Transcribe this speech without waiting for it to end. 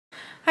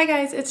Hi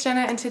guys, it's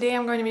Jenna and today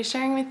I'm going to be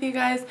sharing with you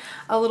guys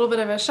a little bit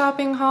of a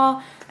shopping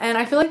haul, and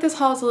I feel like this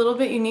haul is a little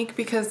bit unique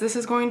because this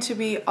is going to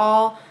be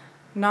all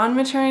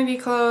non-maternity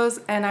clothes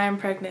and I'm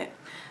pregnant.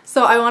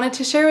 So I wanted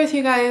to share with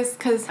you guys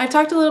because I've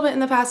talked a little bit in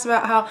the past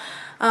about how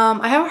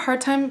I have a hard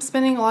time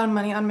spending a lot of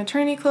money on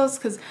maternity clothes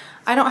because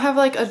I don't have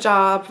like a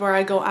job where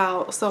I go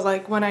out. So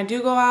like when I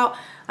do go out,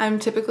 I'm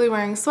typically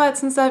wearing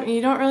sweats and stuff, and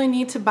you don't really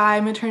need to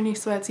buy maternity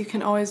sweats. You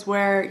can always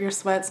wear your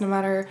sweats no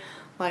matter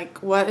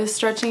like what is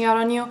stretching out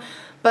on you.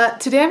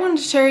 But today I wanted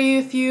to share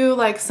with you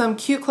like some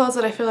cute clothes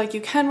that I feel like you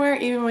can wear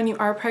even when you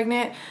are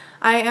pregnant.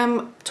 I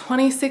am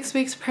 26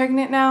 weeks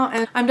pregnant now,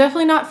 and I'm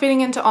definitely not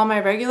fitting into all my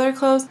regular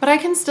clothes, but I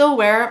can still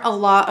wear a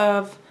lot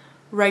of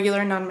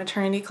regular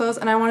non-maternity clothes,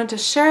 and I wanted to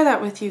share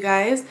that with you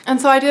guys. And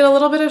so I did a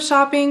little bit of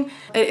shopping.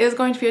 It is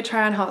going to be a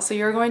try-on haul, so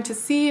you're going to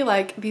see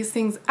like these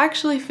things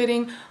actually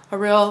fitting a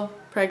real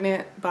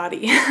pregnant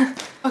body.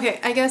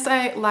 Okay, I guess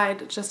I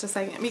lied just a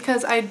second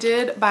because I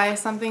did buy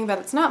something that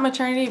it's not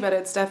maternity, but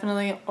it's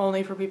definitely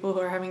only for people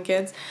who are having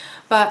kids.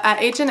 But at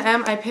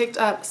H&M I picked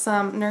up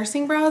some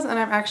nursing bras, and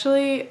I'm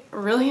actually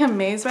really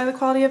amazed by the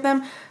quality of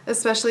them,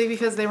 especially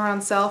because they were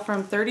on sale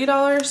from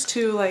 $30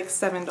 to like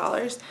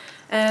 $7.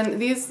 And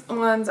these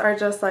ones are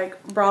just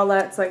like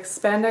bralettes, like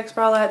spandex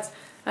bralettes,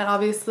 and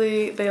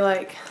obviously they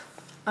like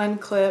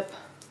unclip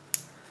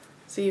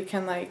so you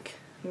can like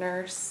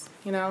nurse,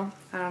 you know?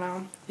 I don't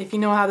know. If you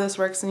know how this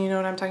works and you know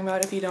what I'm talking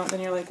about. If you don't, then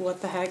you're like,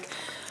 what the heck?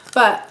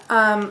 But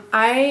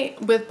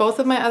with both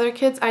of my other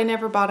kids, I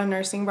never bought a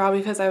nursing bra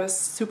because I was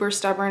super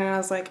stubborn and I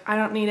was like, I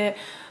don't need it.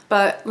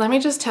 But let me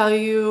just tell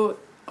you,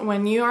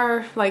 when you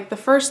are like the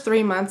first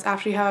 3 months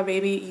after you have a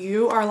baby,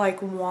 you are like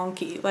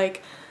wonky.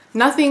 Like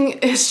nothing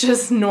is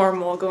just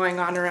normal going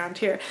on around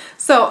here.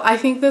 So I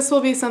think this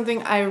will be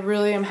something I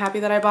really am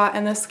happy that I bought.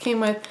 And this came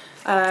with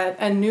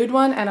a nude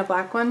one and a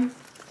black one.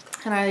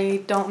 And I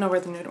don't know where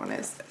the nude one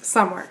is.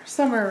 Somewhere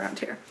around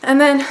here.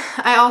 And then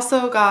I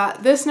also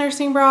got this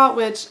nursing bra,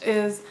 this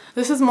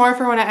is more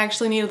for when I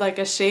actually need like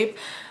a shape.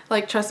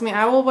 Like trust me,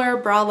 I will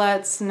wear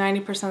bralettes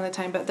 90% of the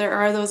time, but there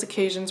are those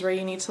occasions where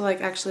you need to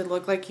like actually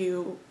look like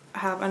you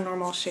have a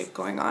normal shape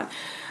going on.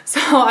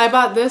 So I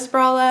bought this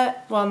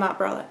bralette, well not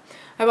bralette.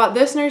 I bought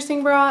this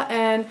nursing bra,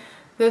 and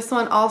this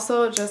one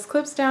also just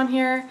clips down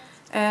here,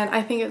 and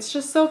I think it's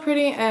just so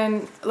pretty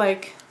and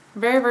like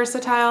very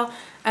versatile.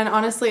 And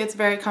honestly, it's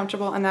very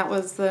comfortable, and that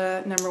was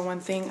the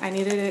 #1 thing. I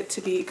needed it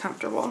to be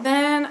comfortable.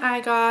 Then I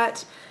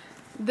got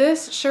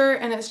this shirt,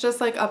 and it's just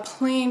like a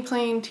plain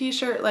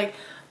t-shirt, like,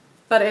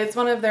 but it's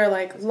one of their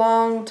like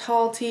long,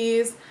 tall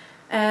tees,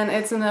 and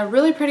it's in a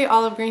really pretty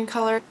olive green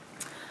color.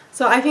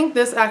 So I think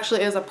this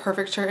actually is a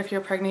perfect shirt if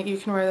you're pregnant. You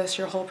can wear this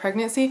your whole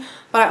pregnancy,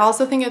 but I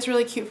also think it's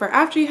really cute for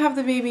after you have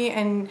the baby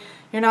and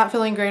you're not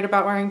feeling great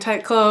about wearing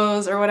tight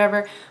clothes or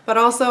whatever, but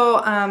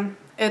also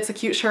it's a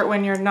cute shirt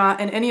when you're not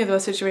in any of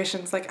those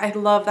situations. Like I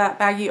love that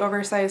baggy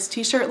oversized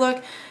t-shirt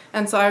look,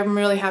 and so I'm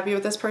really happy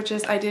with this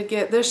purchase. I did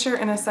get this shirt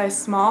in a size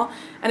small,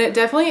 and it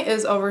definitely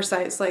is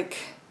oversized. Like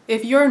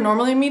if you're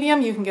normally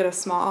medium, you can get a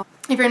small.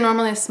 If you're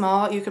normally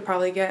small, you could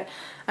probably get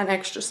an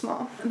extra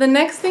small. The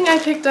next thing I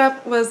picked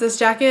up was this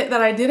jacket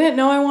that I didn't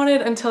know I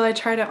wanted until I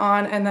tried it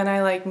on, and then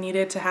I like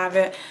needed to have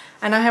it.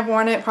 And I have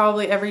worn it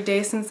probably every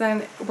day since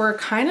then. We're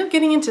kind of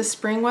getting into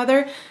spring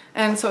weather,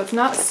 and so it's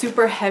not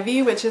super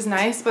heavy, which is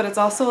nice, but it's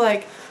also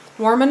like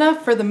warm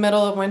enough for the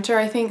middle of winter,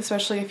 I think,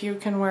 especially if you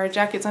can wear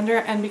jackets under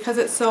it. And because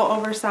it's so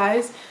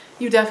oversized,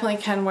 you definitely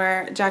can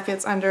wear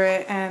jackets under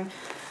it. And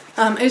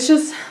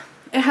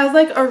it has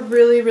like a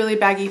really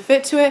baggy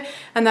fit to it,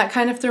 and that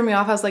kind of threw me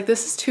off. I was like,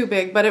 this is too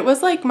big, but it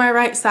was like my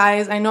right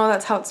size. I know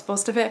that's how it's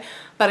supposed to fit,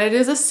 but it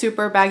is a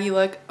super baggy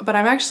look, but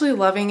I'm actually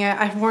loving it.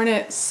 I've worn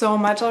it so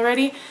much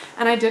already,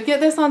 and I did get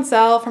this on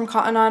sale from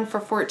Cotton On for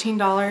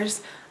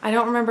 $14. I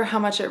don't remember how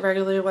much it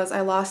regularly was.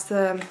 I lost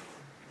the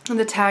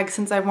tag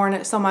since I've worn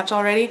it so much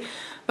already,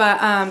 but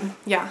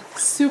yeah,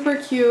 super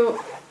cute,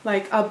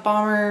 like a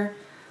bomber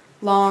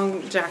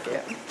long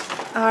jacket.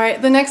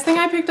 Alright, the next thing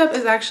I picked up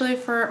is actually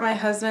for my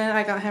husband.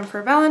 I got him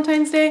for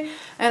Valentine's Day,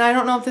 and I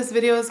don't know if this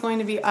video is going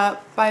to be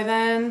up by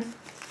then,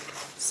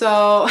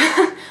 so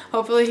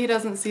hopefully he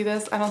doesn't see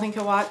this. I don't think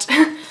he'll watch.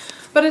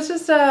 But it's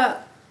just an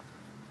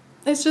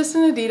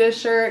Adidas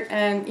shirt,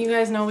 and you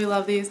guys know we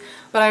love these,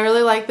 but I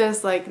really like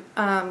this like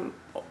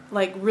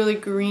really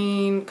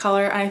green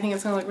color, and I think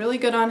it's gonna look really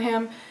good on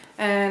him.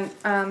 And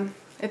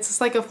it's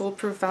just like a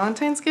foolproof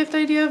Valentine's gift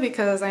idea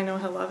because I know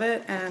he'll love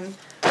it and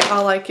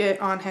I'll like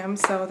it on him,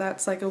 so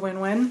that's like a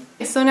win-win.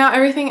 So now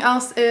everything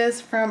else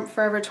is from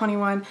Forever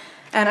 21,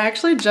 and I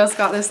actually just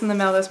got this in the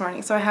mail this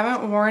morning, so I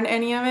haven't worn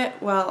any of it,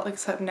 well,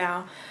 except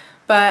now,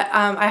 but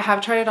I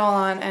have tried it all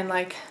on and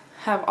like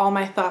have all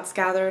my thoughts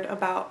gathered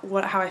about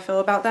how I feel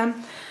about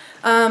them.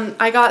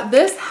 I got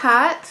this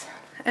hat,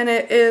 and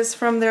it is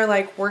from their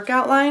like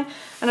workout line,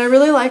 and I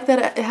really like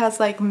that it has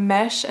like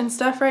mesh and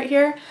stuff right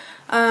here.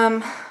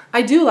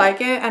 I do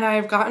like it, and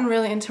I've gotten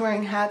really into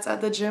wearing hats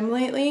at the gym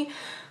lately.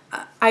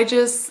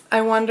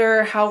 I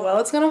wonder how well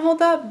it's gonna hold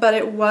up, but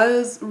it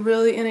was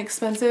really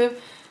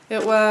inexpensive.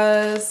 It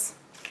was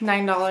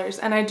 $9,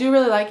 and I do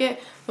really like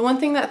it. The one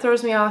thing that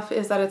throws me off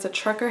is that it's a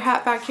trucker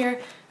hat back here,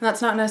 and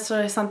that's not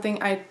necessarily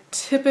something I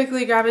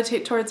typically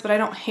gravitate towards, but I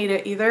don't hate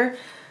it either.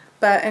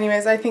 But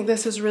anyways, I think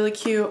this is really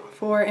cute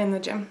for in the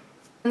gym.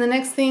 And the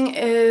next thing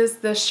is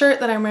the shirt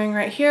that I'm wearing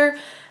right here,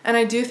 and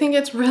I do think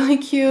it's really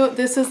cute.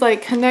 This is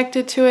like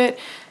connected to it,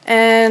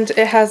 and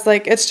it has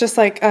like, it's just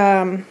like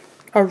a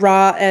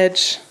raw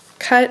edge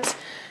cut.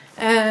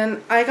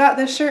 And I got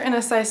this shirt in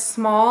a size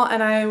small,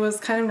 and I was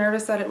kind of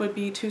nervous that it would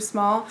be too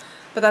small,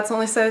 but that's the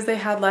only size they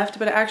had left,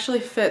 but it actually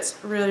fits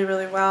really,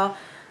 really well.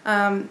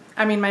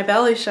 I mean, my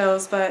belly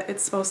shows, but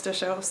it's supposed to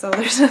show, so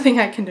there's nothing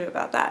I can do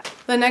about that.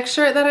 The next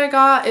shirt that I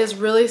got is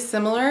really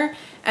similar,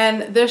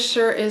 and this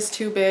shirt is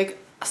too big.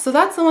 So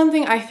that's the one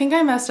thing I think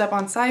I messed up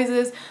on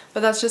sizes,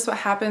 but that's just what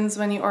happens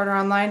when you order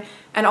online.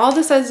 And all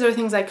the sizes are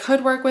things I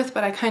could work with,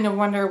 but I kind of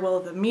wonder, will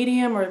the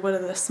medium or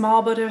would the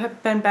small would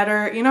have been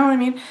better? You know what I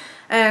mean?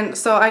 And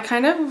so I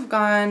kind of have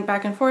gone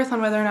back and forth on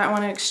whether or not I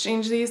want to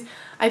exchange these.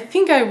 I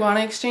think I want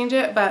to exchange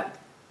it, but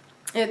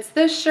it's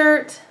this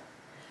shirt,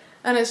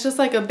 and it's just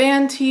like a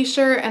band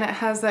t-shirt, and it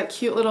has that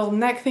cute little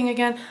neck thing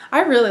again.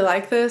 I really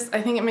like this.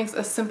 I think it makes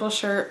a simple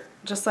shirt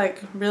just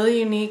like really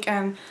unique,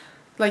 and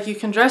like you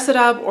can dress it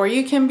up or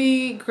you can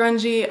be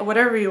grungy,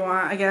 whatever you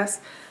want, I guess.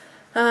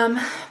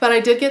 But I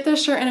did get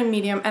this shirt in a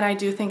medium, and I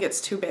do think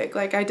it's too big.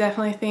 Like, I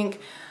definitely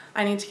think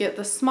I need to get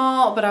the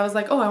small, but I was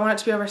like, oh, I want it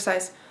to be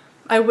oversized.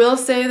 I will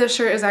say the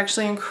shirt is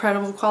actually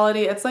incredible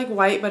quality. It's like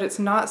white, but it's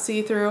not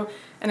see-through,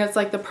 and it's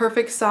like the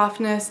perfect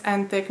softness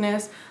and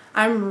thickness.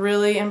 I'm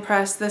really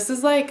impressed. This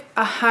is like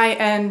a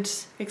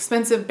high-end,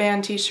 expensive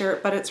band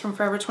t-shirt, but it's from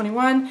Forever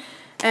 21,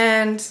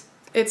 and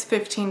it's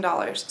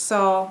 $15.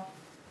 So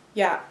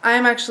yeah,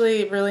 I'm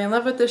actually really in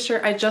love with this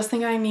shirt. I just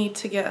think I need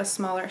to get a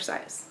smaller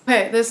size.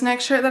 Okay, this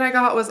next shirt that I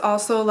got was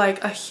also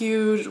like a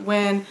huge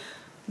win.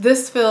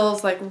 This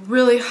feels like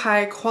really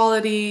high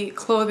quality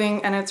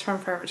clothing, and it's from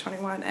Forever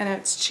 21, and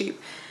it's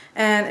cheap.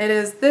 And it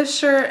is this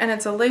shirt, and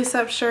it's a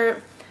lace-up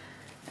shirt.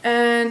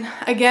 And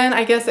again,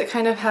 I guess it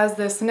kind of has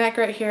this neck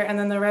right here, and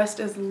then the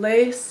rest is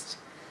laced.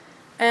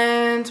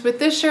 And with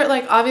this shirt,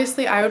 like,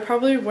 obviously I would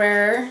probably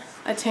wear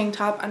a tank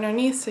top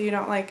underneath so you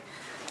don't like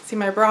see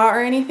my bra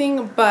or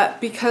anything, but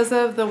because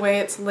of the way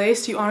it's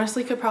laced, you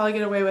honestly could probably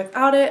get away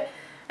without it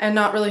and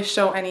not really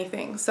show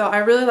anything. So I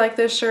really like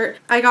this shirt.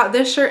 I got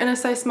this shirt in a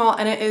size small,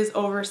 and it is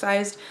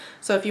oversized,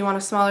 so if you want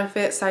a smaller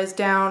fit, size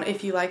down.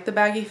 If you like the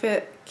baggy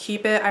fit,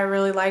 keep it. I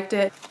really liked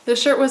it.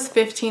 This shirt was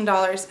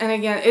 $15, and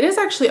again, it is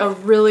actually a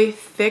really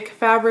thick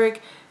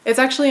fabric. It's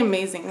actually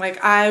amazing.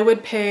 Like, I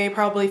would pay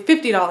probably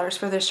 $50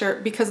 for this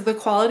shirt because the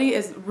quality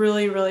is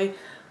really, really,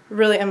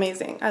 really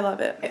amazing. I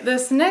love it.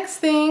 This next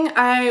thing,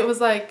 I was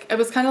like, it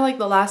was kind of like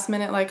the last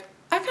minute, like,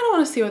 I kind of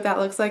want to see what that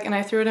looks like, and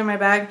I threw it in my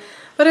bag,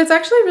 but it's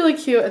actually really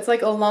cute. It's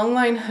like a long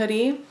line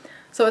hoodie.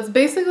 So it's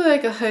basically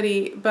like a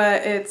hoodie,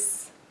 but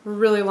it's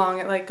really long.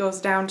 It like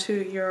goes down to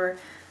your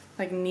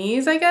like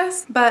knees, I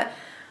guess, but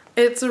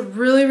it's a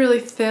really,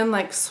 really thin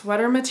like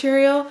sweater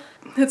material.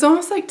 It's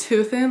almost like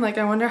too thin. Like,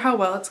 I wonder how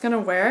well it's gonna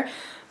wear,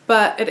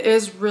 but it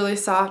is really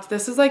soft.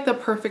 This is like the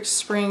perfect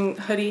spring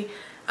hoodie.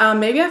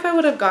 Maybe if I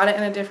would have got it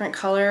in a different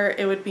color,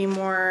 it would be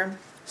more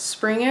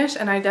springish,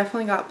 and I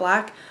definitely got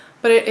black,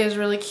 but it is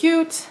really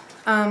cute.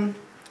 I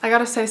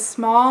got a size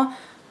small.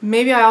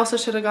 Maybe I also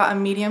should have got a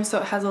medium so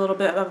it has a little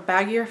bit of a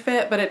baggier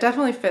fit, but it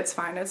definitely fits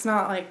fine. It's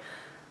not like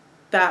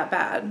that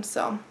bad.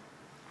 So,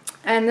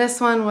 and this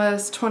one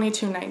was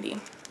 $22.90.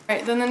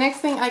 Alright, then the next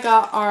thing I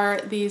got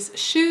are these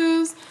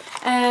shoes,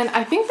 and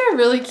I think they're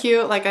really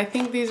cute. Like, I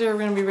think these are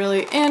going to be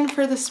really in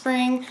for the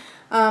spring.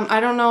 I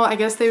don't know, I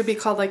guess they would be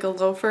called like a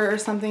loafer or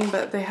something,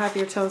 but they have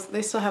your toes,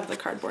 they still have the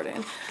cardboard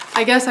in.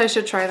 I guess I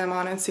should try them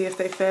on and see if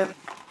they fit.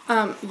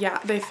 Yeah,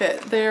 they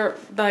fit. They're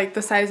like,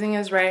 the sizing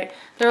is right.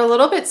 They're a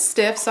little bit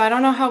stiff, so I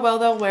don't know how well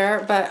they'll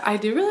wear, but I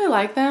do really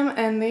like them,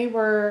 and they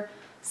were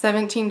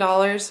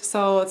 $17,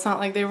 so it's not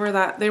like they were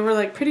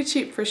like pretty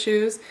cheap for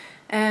shoes.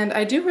 And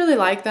I do really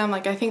like them.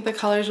 Like, I think the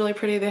color is really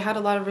pretty. They had a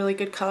lot of really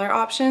good color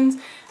options,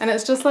 and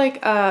it's just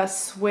like a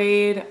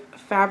suede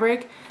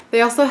fabric.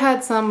 They also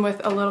had some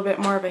with a little bit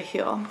more of a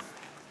heel.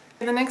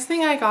 The next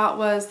thing I got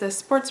was this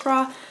sports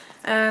bra,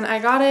 and I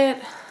got it,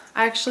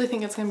 I actually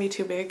think it's gonna be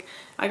too big.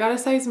 I got a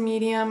size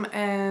medium,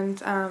 and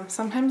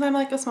sometimes I'm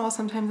like a small,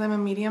 sometimes I'm a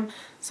medium.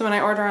 So when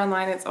I order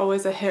online, it's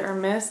always a hit or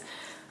miss.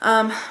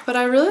 But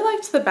I really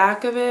liked the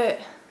back of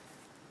it.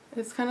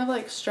 It's kind of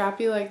like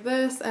strappy like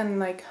this and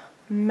like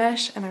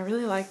mesh, and I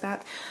really like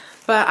that.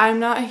 But I'm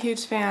not a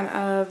huge fan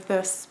of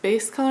the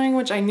space coloring,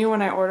 which I knew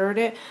when I ordered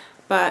it,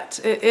 but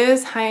it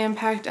is high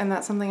impact, and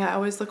that's something I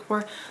always look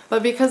for.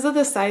 But because of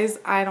the size,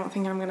 I don't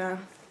think I'm gonna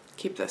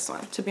keep this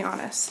one, to be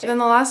honest. Then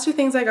the last two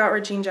things I got were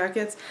jean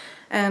jackets,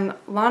 and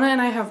Lana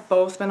and I have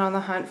both been on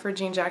the hunt for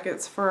jean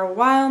jackets for a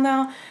while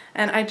now,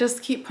 and I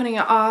just keep putting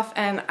it off,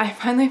 and I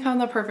finally found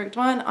the perfect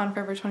one on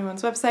Forever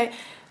 21's website,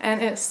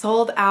 and it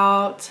sold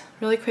out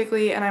really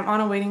quickly, and I'm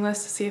on a waiting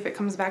list to see if it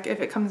comes back. If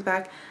it comes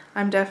back,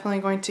 I'm definitely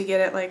going to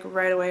get it like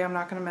right away. I'm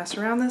not going to mess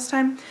around this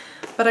time.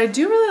 But I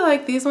do really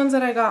like these ones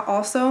that I got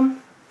also.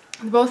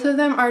 Both of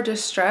them are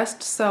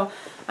distressed, so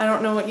I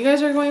don't know what you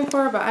guys are going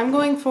for, but I'm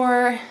going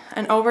for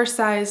an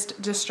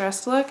oversized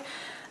distressed look.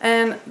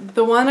 And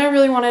the one I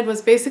really wanted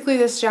was basically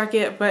this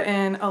jacket, but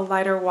in a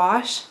lighter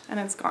wash, and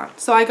it's gone.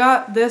 So I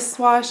got this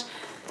wash,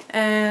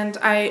 and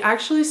I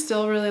actually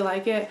still really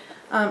like it.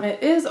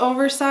 It is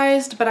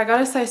oversized, but I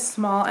got a size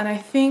small, and I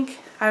think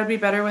I would be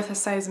better with a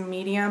size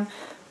medium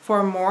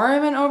for more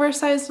of an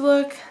oversized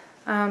look,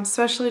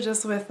 especially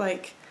just with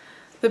like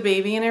the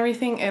baby and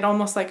everything. It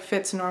almost like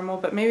fits normal,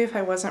 but maybe if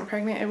I wasn't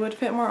pregnant it would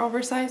fit more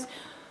oversized.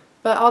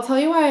 But I'll tell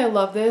you why I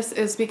love this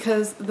is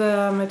because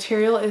the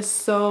material is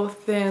so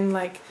thin.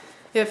 Like,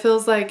 it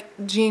feels like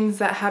jeans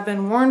that have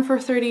been worn for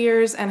 30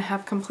 years and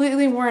have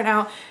completely worn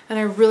out, and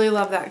I really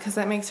love that because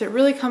that makes it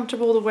really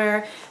comfortable to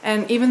wear.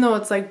 And even though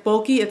it's like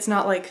bulky, it's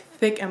not like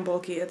thick and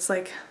bulky, it's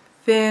like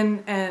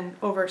thin and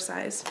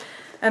oversized,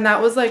 and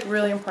that was like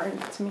really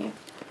important to me.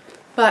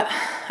 But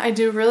I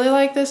do really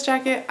like this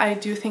jacket. I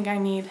do think I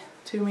need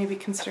to maybe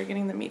consider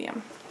getting the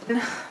medium.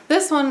 And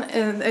this one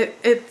is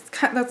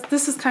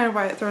this is kind of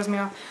why it throws me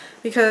off,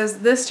 because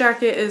this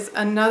jacket is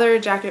another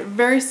jacket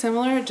very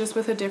similar, just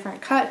with a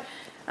different cut,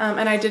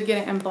 and I did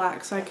get it in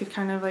black, so I could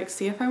kind of like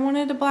see if I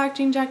wanted a black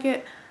jean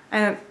jacket,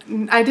 and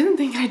I didn't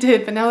think I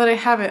did, but now that I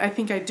have it I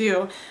think I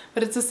do.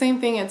 But it's the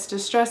same thing, it's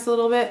distressed a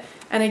little bit,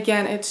 and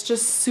again it's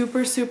just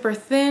super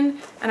thin,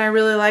 and I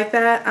really like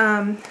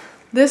that.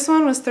 This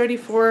one was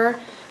 $34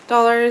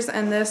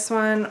 and this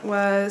one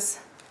was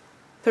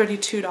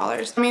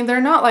 $32. I mean, they're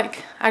not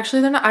like,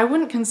 actually they're not, I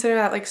wouldn't consider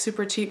that like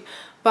super cheap,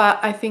 but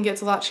I think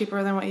it's a lot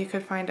cheaper than what you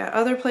could find at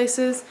other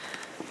places.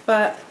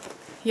 But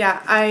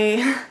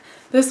yeah,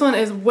 this one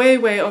is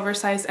way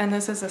oversized, and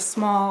this is a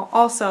small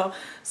also.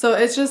 So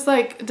it's just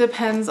like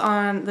depends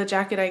on the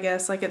jacket, I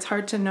guess. Like, it's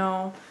hard to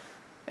know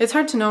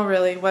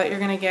really what you're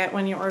gonna get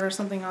when you order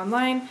something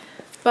online.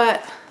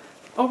 But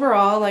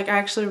overall, like, I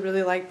actually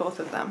really like both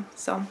of them.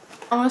 So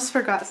almost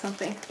forgot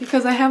something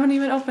because I haven't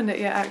even opened it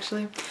yet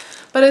actually.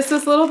 But it's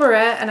this little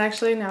barrette, and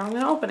actually now I'm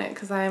gonna open it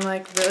because I'm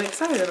like really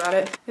excited about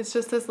it. It's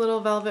just this little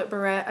velvet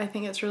barrette. I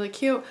think it's really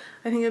cute.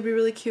 I think it'd be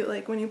really cute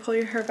like when you pull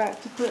your hair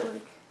back to put it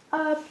like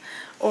up,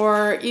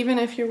 or even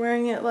if you're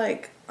wearing it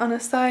like on a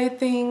side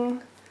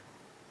thing.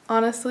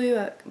 Honestly,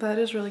 that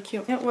is really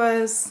cute. It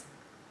was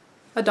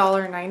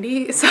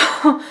 $1.90,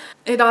 so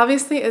it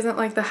obviously isn't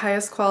like the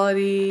highest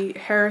quality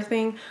hair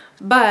thing,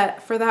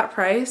 but for that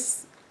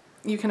price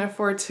you can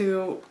afford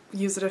to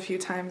use it a few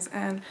times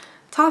and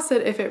toss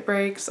it if it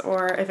breaks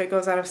or if it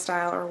goes out of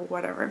style or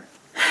whatever.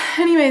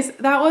 Anyways,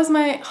 that was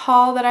my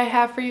haul that I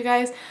have for you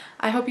guys.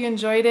 I hope you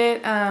enjoyed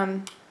it.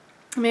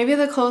 Maybe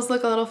the clothes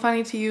look a little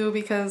funny to you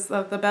because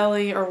of the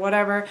belly or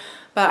whatever,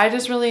 but I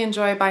just really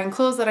enjoy buying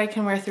clothes that I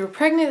can wear through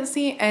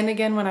pregnancy and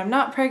again when I'm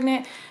not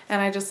pregnant,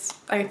 and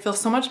I feel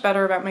so much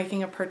better about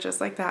making a purchase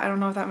like that. I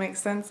don't know if that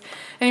makes sense.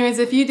 Anyways,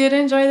 if you did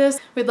enjoy this,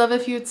 we'd love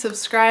if you'd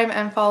subscribe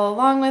and follow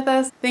along with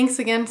us. Thanks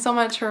again so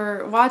much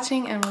for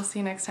watching, and we'll see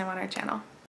you next time on our channel.